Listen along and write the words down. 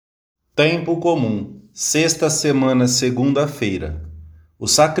Tempo comum, sexta semana, segunda-feira. O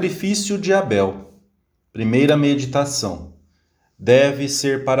sacrifício de Abel. Primeira meditação. Deve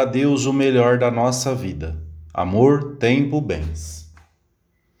ser para Deus o melhor da nossa vida. Amor, tempo, bens.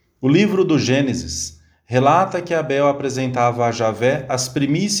 O livro do Gênesis relata que Abel apresentava a Javé as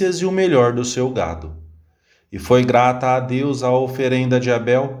primícias e o melhor do seu gado. E foi grata a Deus a oferenda de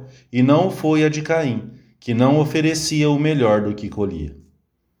Abel, e não foi a de Caim, que não oferecia o melhor do que colhia.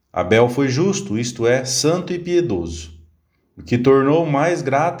 Abel foi justo, isto é, santo e piedoso. O que tornou mais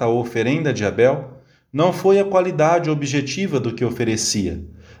grata a oferenda de Abel não foi a qualidade objetiva do que oferecia,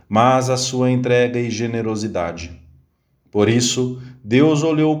 mas a sua entrega e generosidade. Por isso, Deus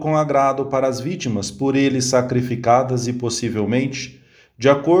olhou com agrado para as vítimas por ele sacrificadas e possivelmente, de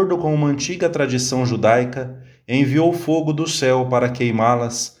acordo com uma antiga tradição judaica, enviou fogo do céu para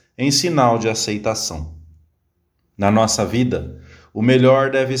queimá-las em sinal de aceitação. Na nossa vida, o melhor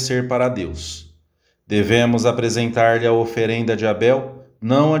deve ser para Deus. Devemos apresentar-lhe a oferenda de Abel,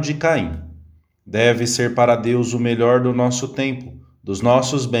 não a de Caim. Deve ser para Deus o melhor do nosso tempo, dos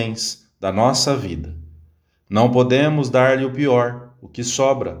nossos bens, da nossa vida. Não podemos dar-lhe o pior, o que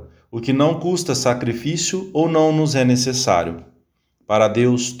sobra, o que não custa sacrifício ou não nos é necessário. Para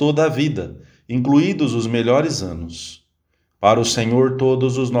Deus toda a vida, incluídos os melhores anos. Para o Senhor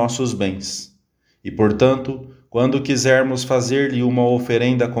todos os nossos bens. E, portanto, quando quisermos fazer-lhe uma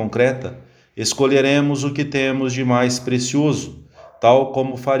oferenda concreta, escolheremos o que temos de mais precioso, tal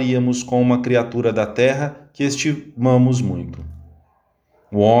como faríamos com uma criatura da terra que estimamos muito.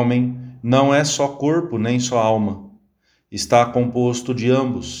 O homem não é só corpo nem só alma. Está composto de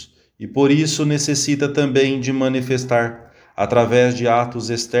ambos e por isso necessita também de manifestar, através de atos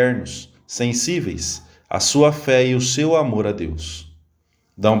externos, sensíveis, a sua fé e o seu amor a Deus.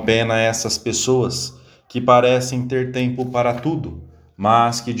 Dão pena a essas pessoas que parecem ter tempo para tudo,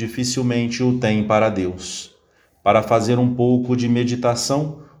 mas que dificilmente o têm para Deus, para fazer um pouco de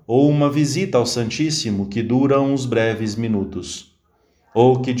meditação ou uma visita ao Santíssimo que dura uns breves minutos,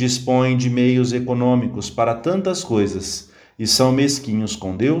 ou que dispõem de meios econômicos para tantas coisas e são mesquinhos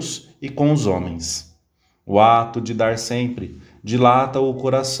com Deus e com os homens. O ato de dar sempre dilata o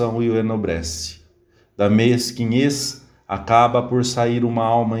coração e o enobrece. Da mesquinhez acaba por sair uma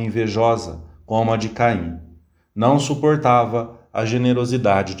alma invejosa, como a de Caim. Não suportava a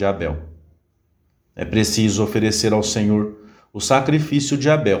generosidade de Abel. É preciso oferecer ao Senhor o sacrifício de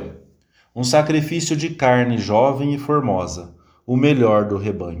Abel, um sacrifício de carne jovem e formosa, o melhor do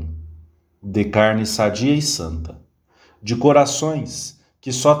rebanho, de carne sadia e santa, de corações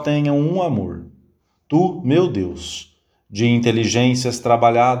que só tenham um amor, tu, meu Deus, de inteligências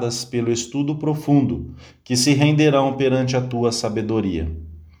trabalhadas pelo estudo profundo, que se renderão perante a tua sabedoria,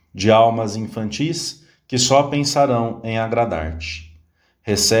 de almas infantis que só pensarão em agradar-te.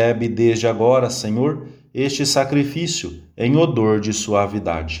 Recebe desde agora, Senhor, este sacrifício em odor de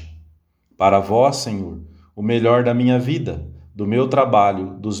suavidade. Para vós, Senhor, o melhor da minha vida, do meu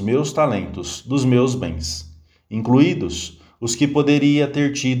trabalho, dos meus talentos, dos meus bens, incluídos os que poderia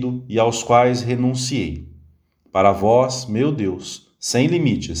ter tido e aos quais renunciei. Para vós, meu Deus, sem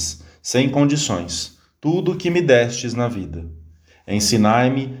limites, sem condições, tudo o que me destes na vida.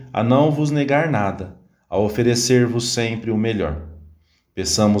 Ensinai-me a não vos negar nada, a oferecer-vos sempre o melhor.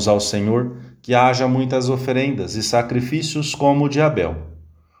 Peçamos ao Senhor que haja muitas oferendas e sacrifícios como o de Abel.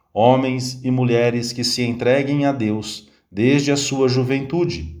 Homens e mulheres que se entreguem a Deus desde a sua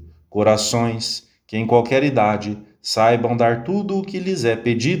juventude, corações que em qualquer idade saibam dar tudo o que lhes é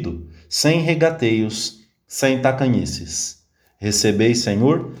pedido, sem regateios, sem tacanhices. Recebei,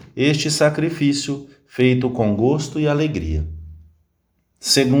 Senhor, este sacrifício feito com gosto e alegria.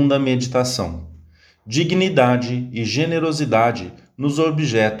 Segunda meditação. Dignidade e generosidade nos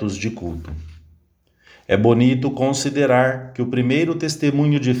objetos de culto. É bonito considerar que o primeiro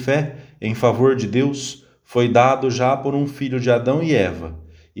testemunho de fé em favor de Deus foi dado já por um filho de Adão e Eva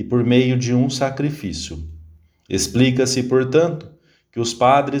e por meio de um sacrifício. Explica-se, portanto, que os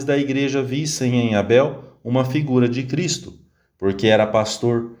padres da Igreja vissem em Abel uma figura de Cristo, porque era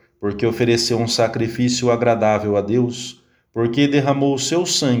pastor, porque ofereceu um sacrifício agradável a Deus, porque derramou o seu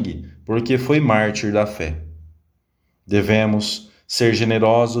sangue, porque foi mártir da fé. Devemos ser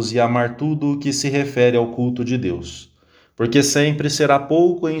generosos e amar tudo o que se refere ao culto de Deus, porque sempre será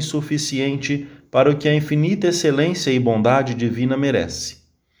pouco e insuficiente para o que a infinita excelência e bondade divina merece.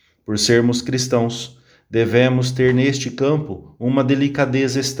 Por sermos cristãos, devemos ter neste campo uma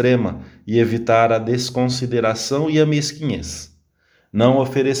delicadeza extrema e evitar a desconsideração e a mesquinhez. Não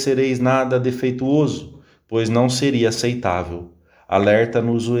oferecereis nada defeituoso, pois não seria aceitável.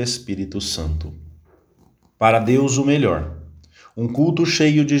 Alerta-nos o Espírito Santo. Para Deus o melhor. um culto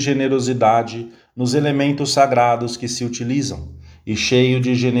cheio de generosidade nos elementos sagrados que se utilizam, e cheio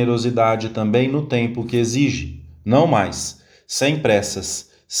de generosidade também no tempo que exige, não mais, sem pressas,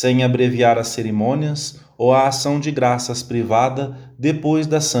 sem abreviar as cerimônias ou a ação de graças privada depois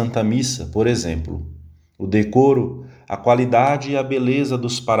da Santa Missa, por exemplo. O decoro, a qualidade e a beleza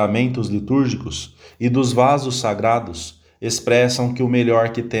dos paramentos litúrgicos e dos vasos sagrados expressam que o melhor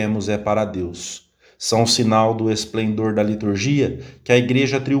que temos é para Deus. São sinal do esplendor da liturgia que a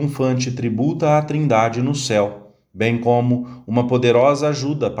Igreja triunfante tributa à Trindade no céu, bem como uma poderosa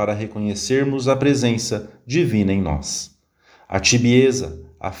ajuda para reconhecermos a presença divina em nós. A tibieza,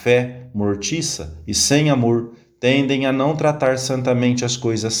 a fé mortiça e sem amor tendem a não tratar santamente as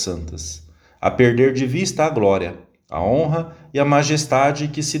coisas santas, a perder de vista a glória, a honra e a majestade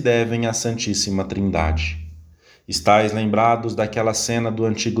que se devem à Santíssima Trindade. Estais lembrados daquela cena do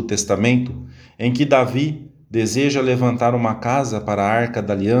Antigo Testamento em que Davi deseja levantar uma casa para a Arca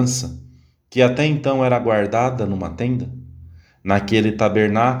da Aliança, que até então era guardada numa tenda? Naquele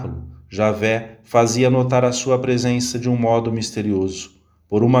tabernáculo, Javé fazia notar a sua presença de um modo misterioso,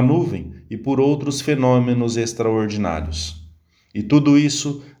 por uma nuvem e por outros fenômenos extraordinários. E tudo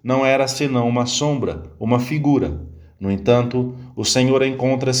isso não era senão uma sombra, uma figura. No entanto, o Senhor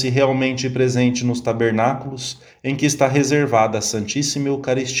encontra-se realmente presente nos tabernáculos em que está reservada a Santíssima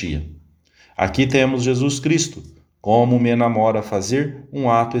Eucaristia. Aqui temos Jesus Cristo, como me enamora fazer um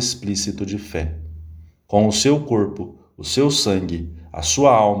ato explícito de fé. Com o seu corpo, o seu sangue, a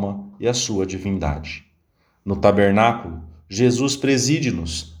sua alma e a sua divindade. No tabernáculo, Jesus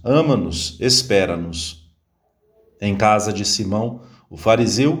preside-nos, ama-nos, espera-nos. Em casa de Simão, o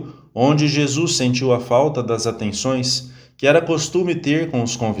fariseu, onde Jesus sentiu a falta das atenções que era costume ter com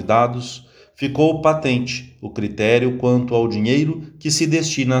os convidados, ficou patente o critério quanto ao dinheiro que se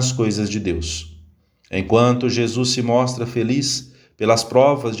destina às coisas de Deus. Enquanto Jesus se mostra feliz pelas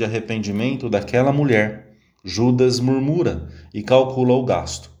provas de arrependimento daquela mulher, Judas murmura e calcula o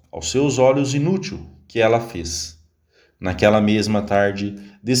gasto, aos seus olhos inútil, que ela fez. Naquela mesma tarde,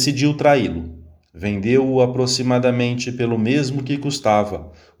 decidiu traí-lo. Vendeu-o aproximadamente pelo mesmo que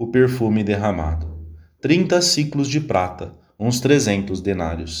custava o perfume derramado. 30 siclos de prata, uns 300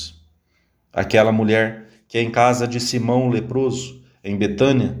 denários. Aquela mulher que em casa de Simão o leproso, em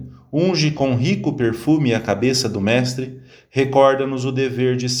Betânia, unge com rico perfume a cabeça do Mestre, recorda-nos o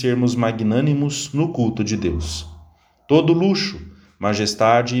dever de sermos magnânimos no culto de Deus. Todo luxo,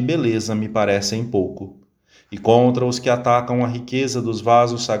 majestade e beleza me parecem pouco. E contra os que atacam a riqueza dos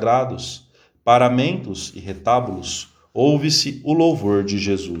vasos sagrados, paramentos e retábulos, ouve-se o louvor de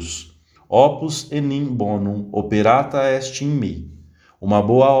Jesus. Opus enim bonum operata est in me. Uma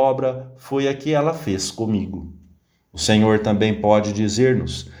boa obra foi a que ela fez comigo. O Senhor também pode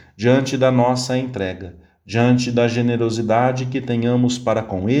dizer-nos, diante da nossa entrega, diante da generosidade que tenhamos para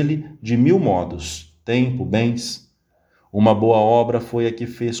com Ele de 1000 modos, tempo, bens. Uma boa obra foi a que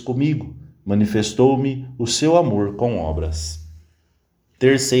fez comigo, manifestou-me o seu amor com obras.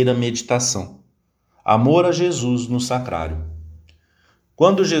 Terceira meditação. Amor a Jesus no sacrário.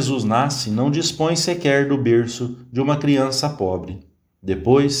 Quando Jesus nasce, não dispõe sequer do berço de uma criança pobre.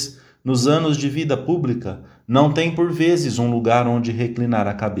 Depois, nos anos de vida pública, não tem por vezes um lugar onde reclinar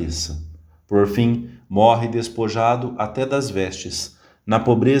a cabeça. Por fim, morre despojado até das vestes, na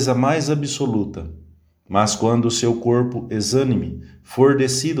pobreza mais absoluta. Mas quando o seu corpo exânime for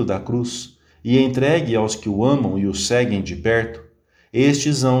descido da cruz e entregue aos que o amam e o seguem de perto,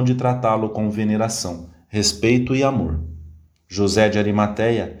 estes hão de tratá-lo com veneração, respeito e amor. José de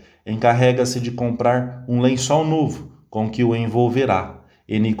Arimateia encarrega-se de comprar um lençol novo com que o envolverá,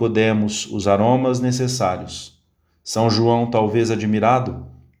 e Nicodemos os aromas necessários. São João, talvez admirado,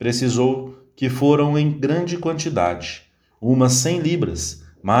 precisou que foram em grande quantidade, umas 100 libras,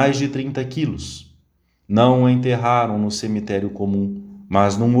 mais de 30 quilos. Não o enterraram no cemitério comum,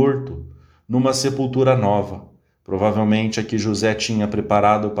 mas num horto, numa sepultura nova, provavelmente a que José tinha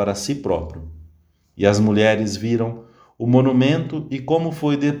preparado para si próprio. E as mulheres viram o monumento e como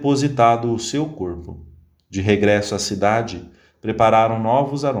foi depositado o seu corpo. De regresso à cidade, prepararam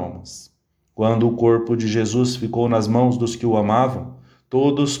novos aromas. Quando o corpo de Jesus ficou nas mãos dos que o amavam,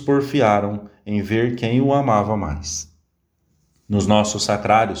 todos porfiaram em ver quem o amava mais. Nos nossos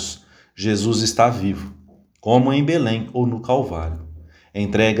sacrários, Jesus está vivo, como em Belém ou no Calvário.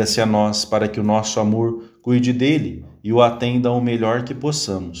 Entrega-se a nós para que o nosso amor cuide dele e o atenda o melhor que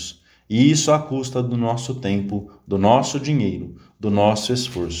possamos, e isso à custa do nosso tempo, do nosso dinheiro, do nosso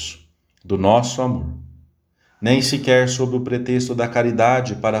esforço, do nosso amor. Nem sequer sob o pretexto da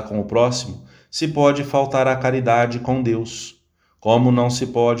caridade para com o próximo se pode faltar à caridade com Deus. Como não se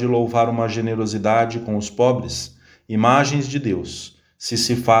pode louvar uma generosidade com os pobres, imagens de Deus,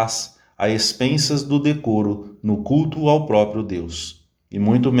 se faz a expensas do decoro no culto ao próprio Deus, e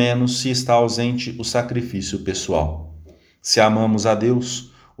muito menos se está ausente o sacrifício pessoal. Se amamos a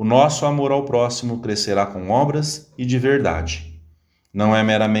Deus, o nosso amor ao próximo crescerá com obras e de verdade. Não é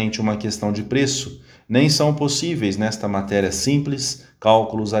meramente uma questão de preço, nem são possíveis nesta matéria simples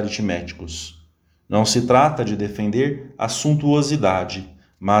cálculos aritméticos. Não se trata de defender a suntuosidade,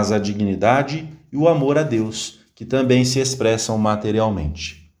 mas a dignidade e o amor a Deus, que também se expressam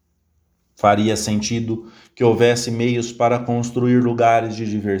materialmente. Faria sentido que houvesse meios para construir lugares de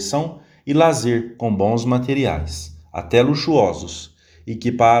diversão e lazer com bons materiais, até luxuosos, e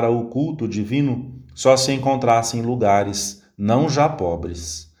que para o culto divino só se encontrassem lugares não já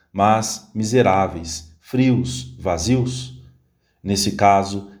pobres, mas miseráveis, frios, vazios. Nesse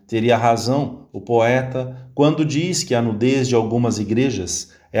caso, teria razão o poeta quando diz que a nudez de algumas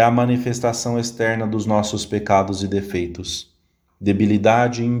igrejas é a manifestação externa dos nossos pecados e defeitos.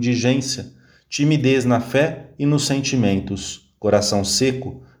 Debilidade e indigência, timidez na fé e nos sentimentos, coração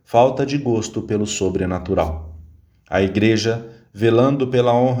seco, falta de gosto pelo sobrenatural. A Igreja, velando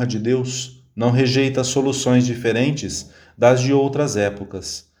pela honra de Deus, não rejeita soluções diferentes das de outras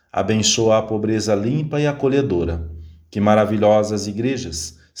épocas, abençoa a pobreza limpa e acolhedora. Que maravilhosas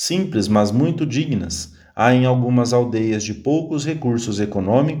igrejas, simples mas muito dignas, há em algumas aldeias de poucos recursos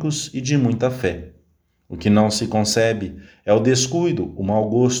econômicos e de muita fé. O que não se concebe é o descuido, o mau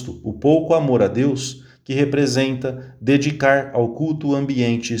gosto, o pouco amor a Deus que representa dedicar ao culto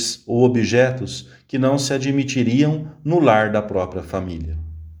ambientes ou objetos que não se admitiriam no lar da própria família.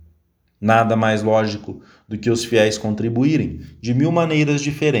 Nada mais lógico do que os fiéis contribuírem, de mil maneiras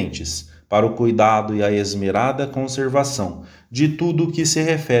diferentes, para o cuidado e a esmerada conservação de tudo o que se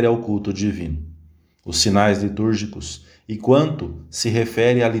refere ao culto divino. Os sinais litúrgicos e quanto se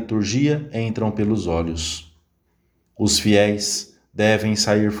refere à liturgia entram pelos olhos. Os fiéis devem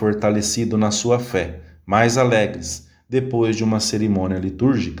sair fortalecidos na sua fé, mais alegres, depois de uma cerimônia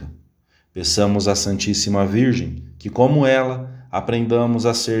litúrgica. Peçamos à Santíssima Virgem que, como ela, aprendamos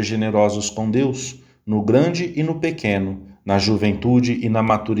a ser generosos com Deus, no grande e no pequeno, na juventude e na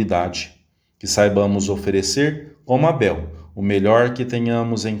maturidade. Que saibamos oferecer, como Abel, o melhor que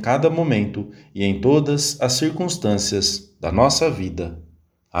tenhamos em cada momento e em todas as circunstâncias da nossa vida.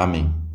 Amém.